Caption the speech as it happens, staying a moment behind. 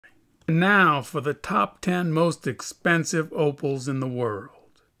Now for the top 10 most expensive opals in the world.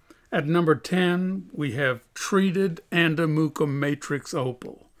 At number 10, we have treated Andamooka Matrix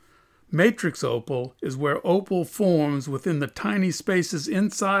Opal. Matrix opal is where opal forms within the tiny spaces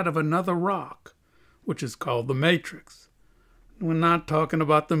inside of another rock, which is called the matrix. We're not talking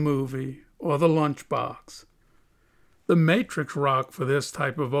about the movie or the lunchbox. The matrix rock for this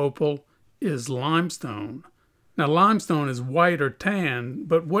type of opal is limestone. Now, limestone is white or tan,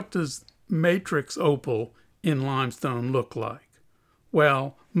 but what does matrix opal in limestone look like?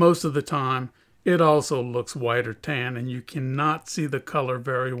 Well, most of the time, it also looks white or tan, and you cannot see the color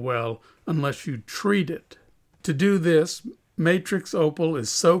very well unless you treat it. To do this, matrix opal is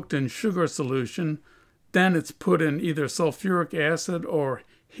soaked in sugar solution, then it's put in either sulfuric acid or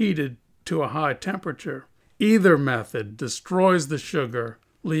heated to a high temperature. Either method destroys the sugar,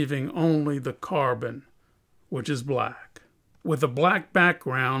 leaving only the carbon, which is black. With a black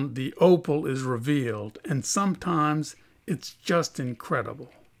background, the opal is revealed, and sometimes it's just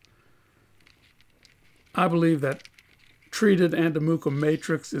incredible. I believe that treated Andamooka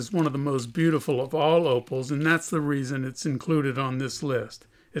Matrix is one of the most beautiful of all opals, and that's the reason it's included on this list.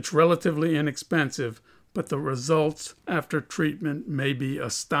 It's relatively inexpensive, but the results after treatment may be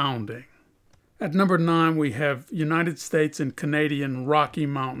astounding. At number 9, we have United States and Canadian Rocky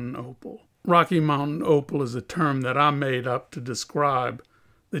Mountain Opal. Rocky Mountain Opal is a term that I made up to describe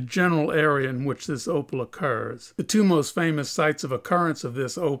the general area in which this opal occurs. The two most famous sites of occurrence of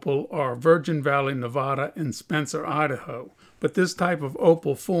this opal are Virgin Valley, Nevada, and Spencer, Idaho. But this type of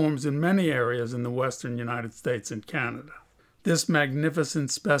opal forms in many areas in the western United States and Canada. This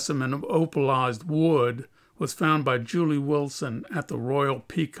magnificent specimen of opalized wood was found by Julie Wilson at the Royal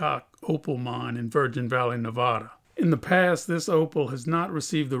Peacock Opal Mine in Virgin Valley, Nevada. In the past, this opal has not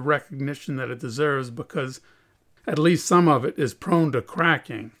received the recognition that it deserves because at least some of it is prone to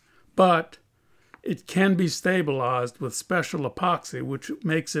cracking, but it can be stabilized with special epoxy, which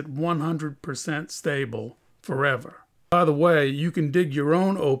makes it 100% stable forever. By the way, you can dig your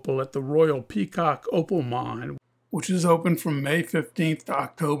own opal at the Royal Peacock Opal Mine, which is open from May 15th to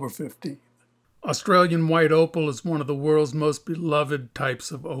October 15th. Australian white opal is one of the world's most beloved types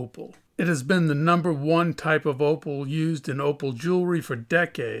of opal. It has been the #1 type of opal used in opal jewelry for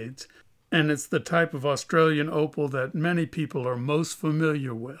decades, and it's the type of Australian opal that many people are most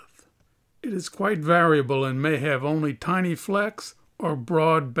familiar with. It is quite variable and may have only tiny flecks or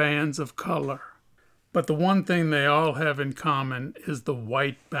broad bands of color. But the one thing they all have in common is the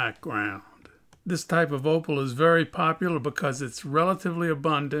white background. This type of opal is very popular because it's relatively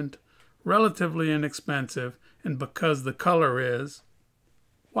abundant, relatively inexpensive, and because the color is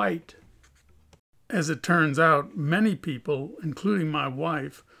white. As it turns out, many people, including my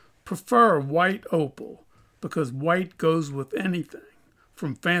wife, prefer white opal because white goes with anything,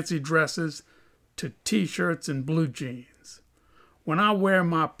 from fancy dresses to t-shirts and blue jeans. When I wear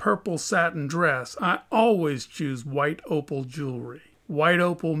my purple satin dress, I always choose white opal jewelry. White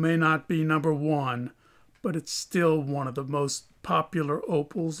opal may not be #1, but it's still one of the most popular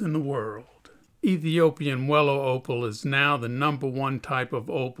opals in the world. Ethiopian Welo opal is now the #1 type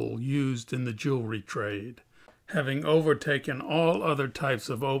of opal used in the jewelry trade, having overtaken all other types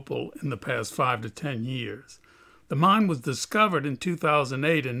of opal in the past 5 to 10 years. The mine was discovered in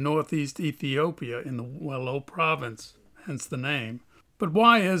 2008 in northeast Ethiopia in the Welo province, hence the name. But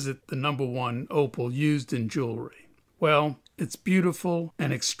why is it the #1 opal used in jewelry? Well, it's beautiful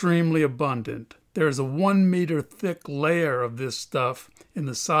and extremely abundant. There is a 1-meter thick layer of this stuff in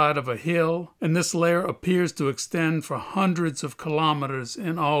the side of a hill, and this layer appears to extend for hundreds of kilometers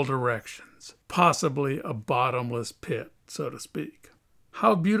in all directions, possibly a bottomless pit, so to speak.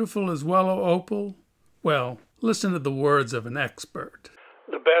 How beautiful is Welo opal? Well, listen to the words of an expert.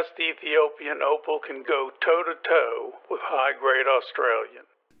 The best Ethiopian opal can go toe-to-toe with high-grade Australian.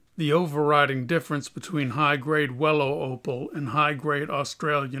 The overriding difference between high-grade Welo opal and high-grade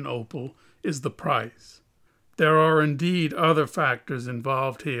Australian opal is the price. There are indeed other factors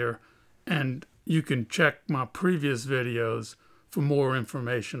involved here, and you can check my previous videos for more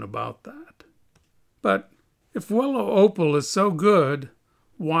information about that. But if Welo opal is so good,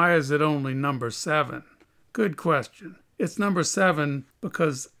 why is it only #7? Good question. It's #7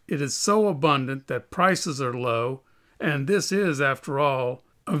 because it is so abundant that prices are low, and this is, after all,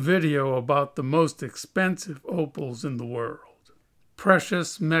 a video about the most expensive opals in the world.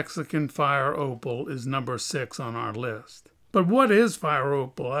 Precious Mexican Fire Opal is #6 on our list. But what is Fire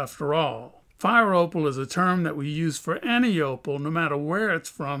Opal after all? Fire Opal is a term that we use for any opal, no matter where it's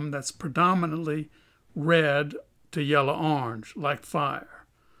from, that's predominantly red to yellow-orange, like fire.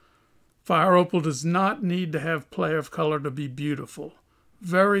 Fire Opal does not need to have play of color to be beautiful.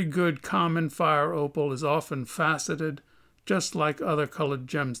 Very good common fire opal is often faceted, just like other colored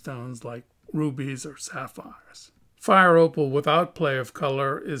gemstones like rubies or sapphires. Fire opal without play of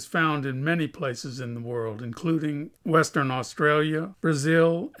color is found in many places in the world, including Western Australia,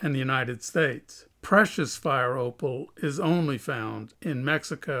 Brazil, and the United States. Precious fire opal is only found in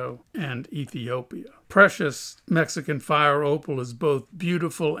Mexico and Ethiopia. Precious Mexican fire opal is both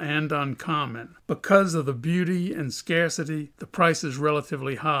beautiful and uncommon. Because of the beauty and scarcity, the price is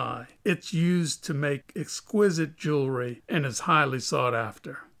relatively high. It's used to make exquisite jewelry and is highly sought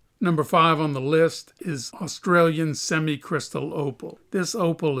after. Number 5 on the list is Australian semi-crystal opal. This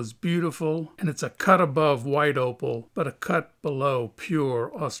opal is beautiful, and it's a cut above white opal, but a cut below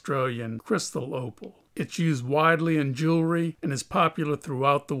pure Australian crystal opal. It's used widely in jewelry and is popular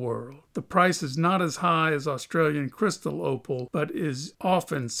throughout the world. The price is not as high as Australian crystal opal, but is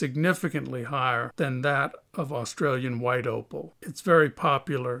often significantly higher than that of Australian white opal. It's very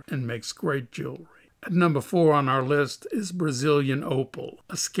popular and makes great jewelry. At number 4 on our list is Brazilian opal,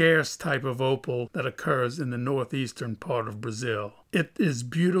 a scarce type of opal that occurs in the northeastern part of Brazil. It is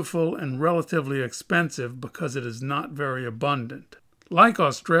beautiful and relatively expensive because it is not very abundant. Like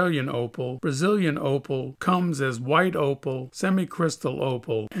Australian opal, Brazilian opal comes as white opal, semi-crystal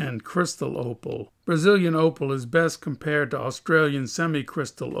opal, and crystal opal. Brazilian opal is best compared to Australian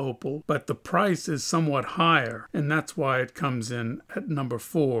semi-crystal opal, but the price is somewhat higher, and that's why it comes in at number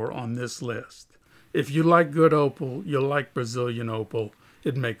 4 on this list. If you like good opal, you'll like Brazilian opal.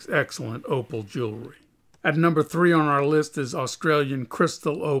 It makes excellent opal jewelry. At number 3 on our list is Australian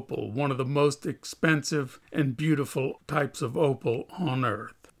crystal opal, one of the most expensive and beautiful types of opal on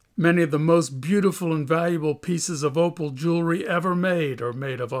earth. Many of the most beautiful and valuable pieces of opal jewelry ever made are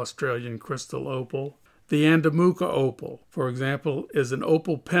made of Australian crystal opal. The Andamooka Opal, for example, is an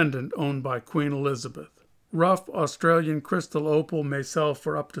opal pendant owned by Queen Elizabeth. Rough Australian crystal opal may sell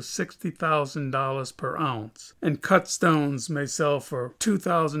for up to $60,000 per ounce, and cut stones may sell for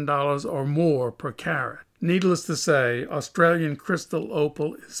 $2,000 or more per carat. Needless to say, Australian crystal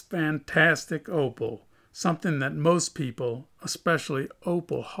opal is fantastic opal, something that most people, especially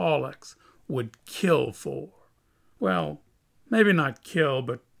opalholics, would kill for. Well, maybe not kill,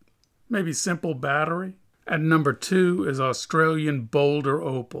 but maybe simple battery. At number 2 is Australian Boulder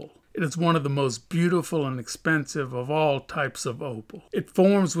Opal. It is one of the most beautiful and expensive of all types of opal. It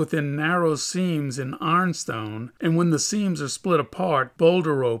forms within narrow seams in ironstone, and when the seams are split apart,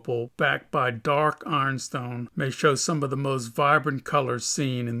 Boulder opal, backed by dark ironstone, may show some of the most vibrant colors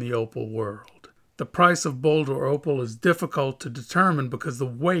seen in the opal world. The price of Boulder opal is difficult to determine because the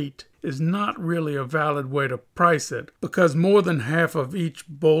weight is not really a valid way to price it, because more than half of each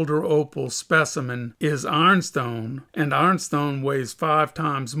Boulder opal specimen is ironstone, and ironstone weighs 5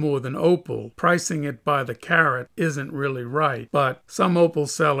 times more than opal. Pricing it by the carat isn't really right, but some opal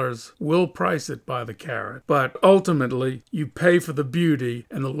sellers will price it by the carat. But ultimately, you pay for the beauty,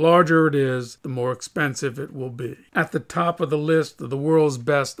 and the larger it is, the more expensive it will be. At the top of the list of the world's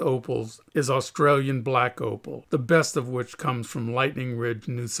best opals is Australian black opal, the best of which comes from Lightning Ridge,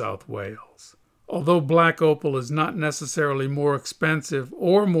 New South Wales. Although black opal is not necessarily more expensive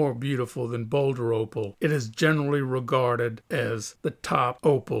or more beautiful than Boulder opal, it is generally regarded as the top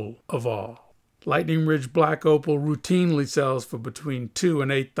opal of all. Lightning Ridge black opal routinely sells for between $2,000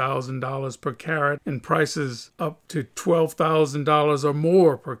 and $8,000 per carat, and prices up to $12,000 or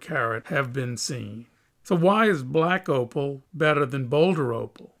more per carat have been seen. So why is black opal better than Boulder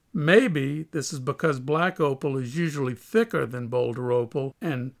opal? Maybe this is because black opal is usually thicker than Boulder opal,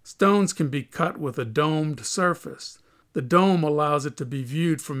 and stones can be cut with a domed surface. The dome allows it to be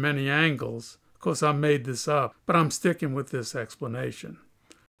viewed from many angles. Of course, I made this up, but I'm sticking with this explanation.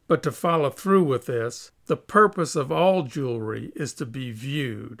 But to follow through with this, the purpose of all jewelry is to be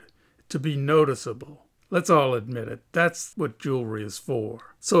viewed, to be noticeable. Let's all admit it, that's what jewelry is for.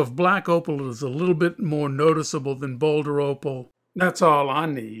 So if black opal is a little bit more noticeable than Boulder opal, that's all I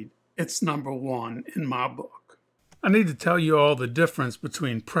need. It's number 1 in my book. I need to tell you all the difference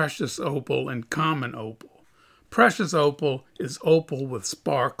between precious opal and common opal. Precious opal is opal with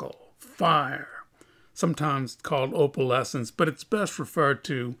sparkle, fire, sometimes called opalescence, but it's best referred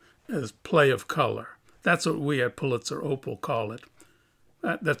to as play of color. That's what we at Pulitzer Opal call it.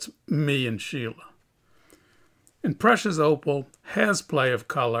 That's me and Sheila. And precious opal has play of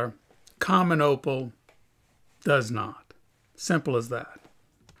color. Common opal does not. Simple as that.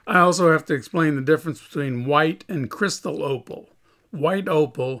 I also have to explain the difference between white and crystal opal. White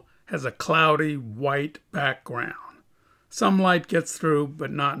opal has a cloudy white background. Some light gets through,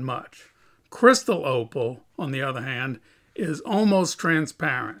 but not much. Crystal opal, on the other hand, is almost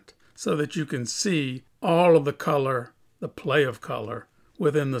transparent, so that you can see all of the color, the play of color,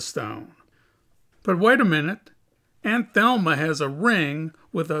 within the stone. But wait a minute, Aunt Thelma has a ring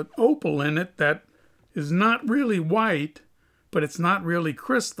with an opal in it that is not really white, but it's not really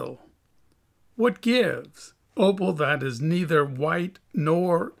crystal. What gives? Opal that is neither white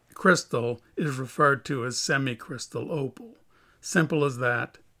nor crystal is referred to as semi-crystal opal. Simple as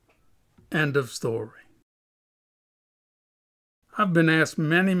that. End of story. I've been asked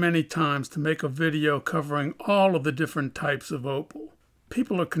many times to make a video covering all of the different types of opal.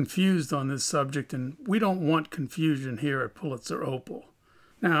 People are confused on this subject, and we don't want confusion here at Pulitzer Opal.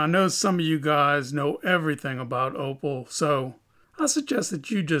 Now, I know some of you guys know everything about opal, so I suggest that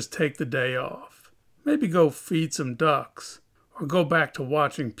you just take the day off. Maybe go feed some ducks, or go back to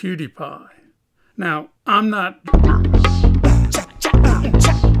watching PewDiePie. Now, I'm not...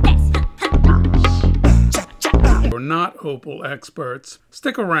 We're not opal experts.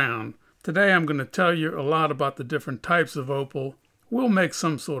 Stick around. Today I'm going to tell you a lot about the different types of opal. We'll make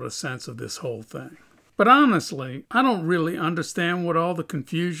some sort of sense of this whole thing. But honestly, I don't really understand what all the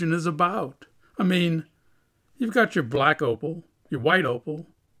confusion is about. I mean, you've got your black opal, your white opal,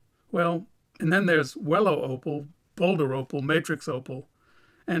 well, and then there's Welo opal, Boulder opal, Matrix opal,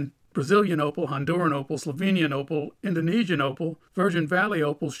 and Brazilian opal, Honduran opal, Slovenian opal, Indonesian opal, Virgin Valley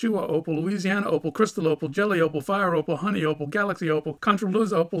opal, Shua opal, Louisiana opal, crystal opal, jelly opal, fire opal, honey opal, galaxy opal,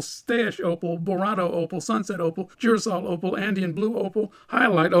 contraluz opal, stash opal, borado opal, sunset opal, girasol opal, Andean blue opal,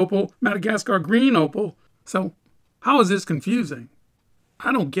 highlight opal, Madagascar green opal. So, how is this confusing?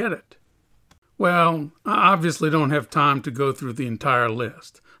 I don't get it. Well, I obviously don't have time to go through the entire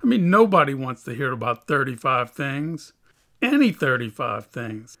list. I mean, nobody wants to hear about 35 things. Any 35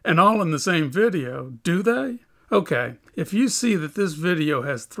 things, and all in the same video, do they? Okay, if you see that this video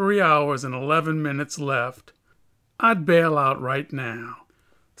has 3 hours and 11 minutes left, I'd bail out right now.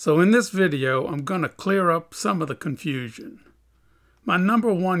 So in this video, I'm going to clear up some of the confusion. My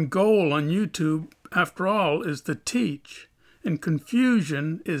 #1 goal on YouTube, after all, is to teach, and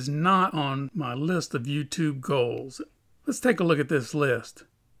confusion is not on my list of YouTube goals. Let's take a look at this list.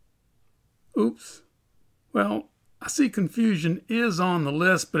 Oops. Well, I see confusion is on the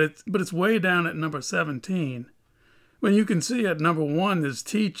list, but it's way down at number 17. When you can see at #1 is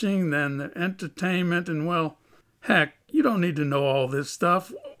teaching, then the entertainment, and well, heck, you don't need to know all this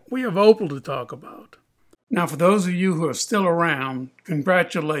stuff. We have opal to talk about. Now, for those of you who are still around,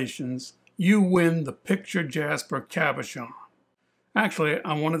 congratulations. You win the Picture Jasper Cabochon. Actually,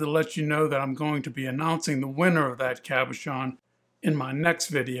 I wanted to let you know that I'm going to be announcing the winner of that cabochon in my next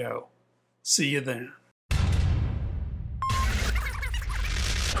video. See you then.